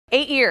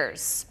8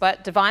 years,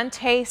 but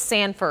Devontae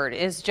Sanford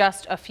is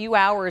just a few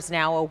hours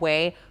now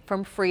away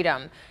from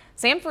freedom.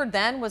 Sanford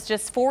then was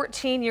just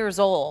 14 years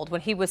old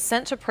when he was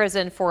sent to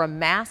prison for a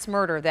mass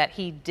murder that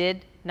he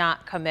did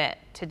not commit.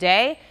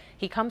 Today,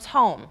 he comes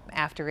home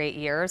after 8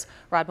 years.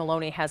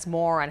 Meloni has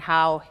more on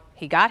how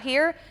he got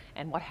here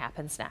and what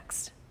happens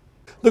next.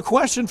 The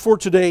question for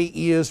today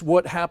is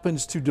what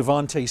happens to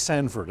Devontae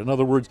Sanford? In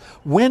other words,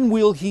 when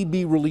will he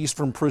be released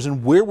from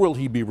prison? Where will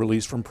he be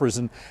released from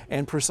prison?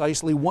 And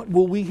precisely what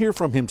will we hear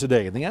from him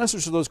today? And the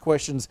answers to those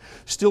questions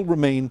still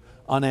remain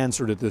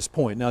unanswered at this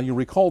point. Now, you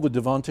recall the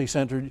Devontae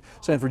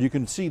Sanford, you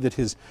can see that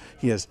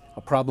he has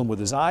a problem with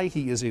his eye.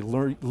 He is a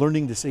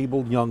learning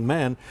disabled young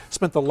man,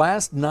 spent the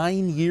last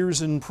 9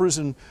 years in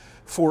prison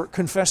for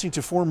confessing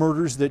to 4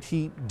 murders that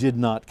he did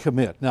not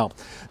commit. Now,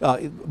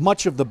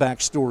 much of the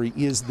backstory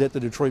is that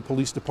the Detroit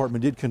Police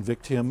Department did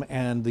convict him,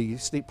 and the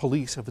state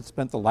police have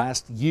spent the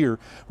last year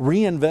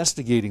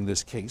reinvestigating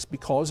this case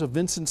because of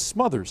Vincent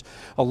Smothers'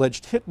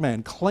 alleged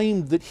hitman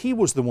claimed that he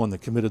was the one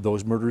that committed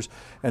those murders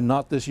and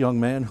not this young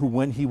man who,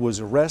 when he was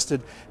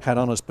arrested, had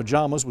on his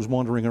pajamas, was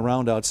wandering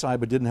around outside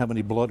but didn't have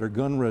any blood or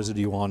gun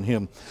residue on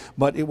him.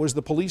 But it was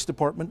the police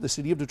department, the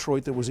city of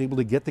Detroit, that was able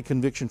to get the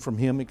conviction from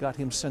him. It got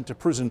him sent to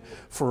prison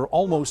for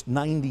almost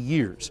 90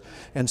 years.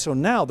 And so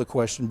now the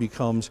question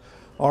becomes,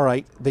 all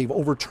right, they've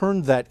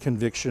overturned that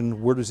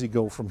conviction. Where does he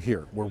go from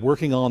here? We're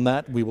working on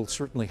that. We will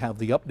certainly have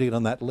the update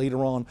on that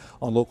later on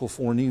Local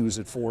 4 News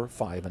at 4,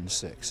 5, and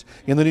 6.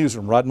 In the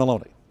newsroom,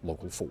 Meloni,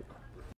 Local 4.